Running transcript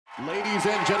Ladies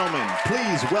and gentlemen,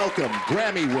 please welcome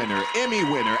Grammy winner, Emmy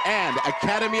winner, and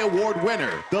Academy Award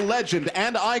winner, the legend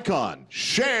and icon,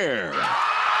 Cher. Oh,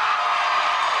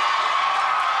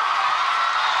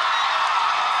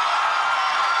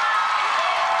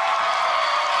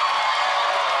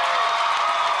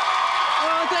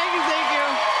 thank you, thank you.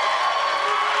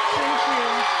 Thank you.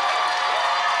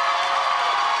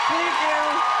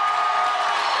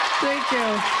 Thank you.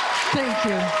 Thank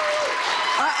you.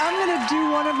 I'm gonna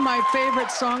do one of my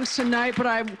favorite songs tonight,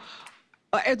 but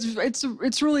it's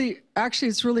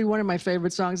really one of my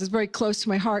favorite songs. It's very close to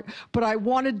my heart, but I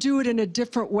want to do it in a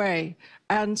different way,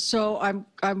 and so I'm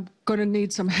gonna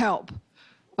need some help.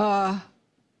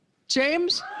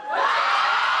 James?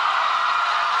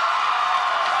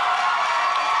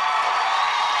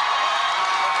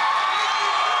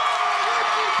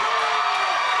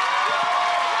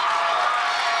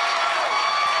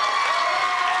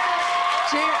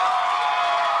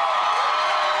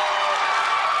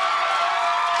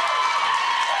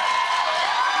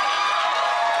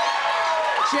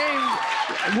 James,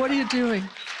 what are you doing?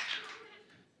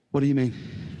 What do you mean?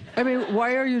 I mean,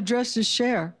 why are you dressed as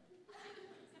Cher?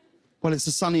 Well, it's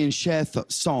a Sonny and Cher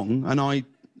song, and I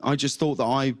just thought that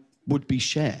I would be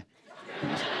Cher.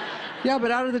 Yeah, but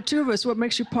out of the two of us, what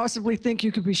makes you possibly think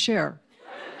you could be Cher?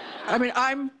 I mean,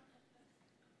 I'm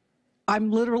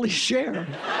literally Cher.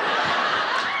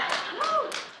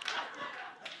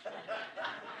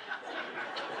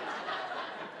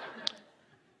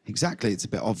 Exactly, it's a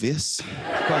bit obvious.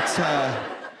 But,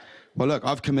 well, look,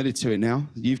 I've committed to it now.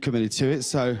 You've committed to it,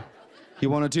 so you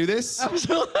want to do this?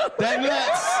 Absolutely. Then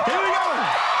let's. Here we go.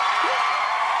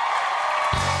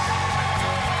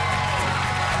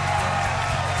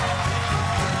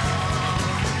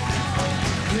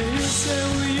 They say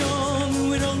we're young,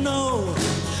 we don't know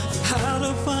how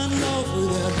to find love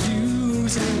without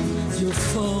using your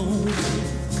phone.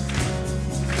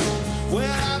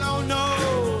 Well, I don't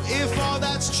know if all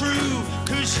that's true,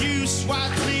 'cause you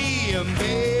swiped me and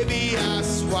baby I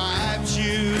swiped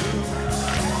you.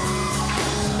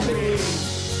 Babe,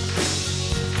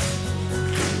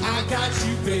 I got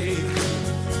you, babe.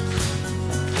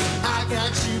 I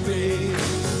got you, babe.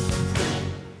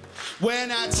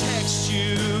 When I text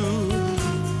you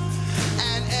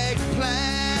an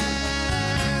eggplant,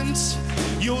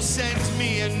 you'll send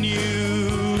me a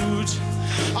nude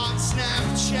on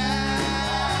Snapchat.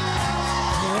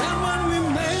 And when we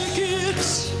make it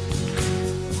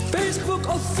Facebook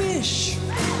or fish,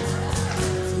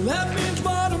 that means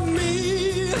more to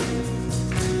me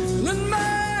than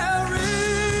marriage.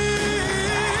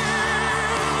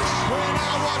 When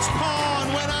I watch porn,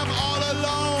 when I'm all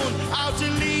alone, I'll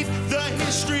delete the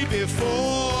history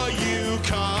before you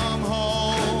come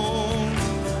home.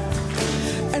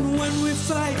 And when we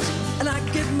fight and I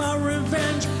get my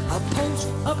revenge, I'll post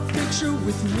a picture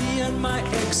with me and my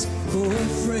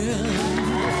ex-boyfriend.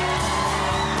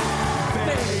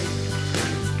 Babe,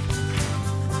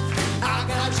 I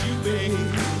got you, babe.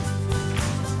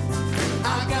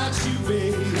 I got you,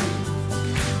 babe.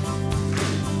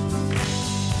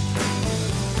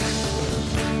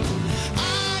 I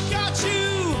got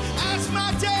you as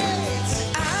my date.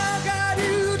 I got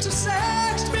you to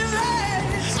sext me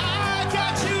late. I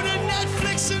got you to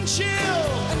Netflix and chill.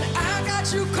 And I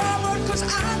got you covered 'cause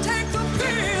I take the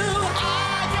pill.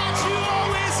 I got you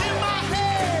always in my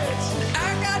head. I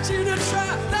got you to try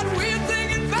that weird thing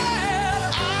in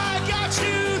bed. I got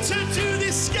you to do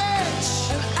this sketch.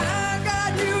 And I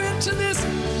got you into this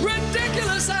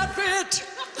ridiculous outfit.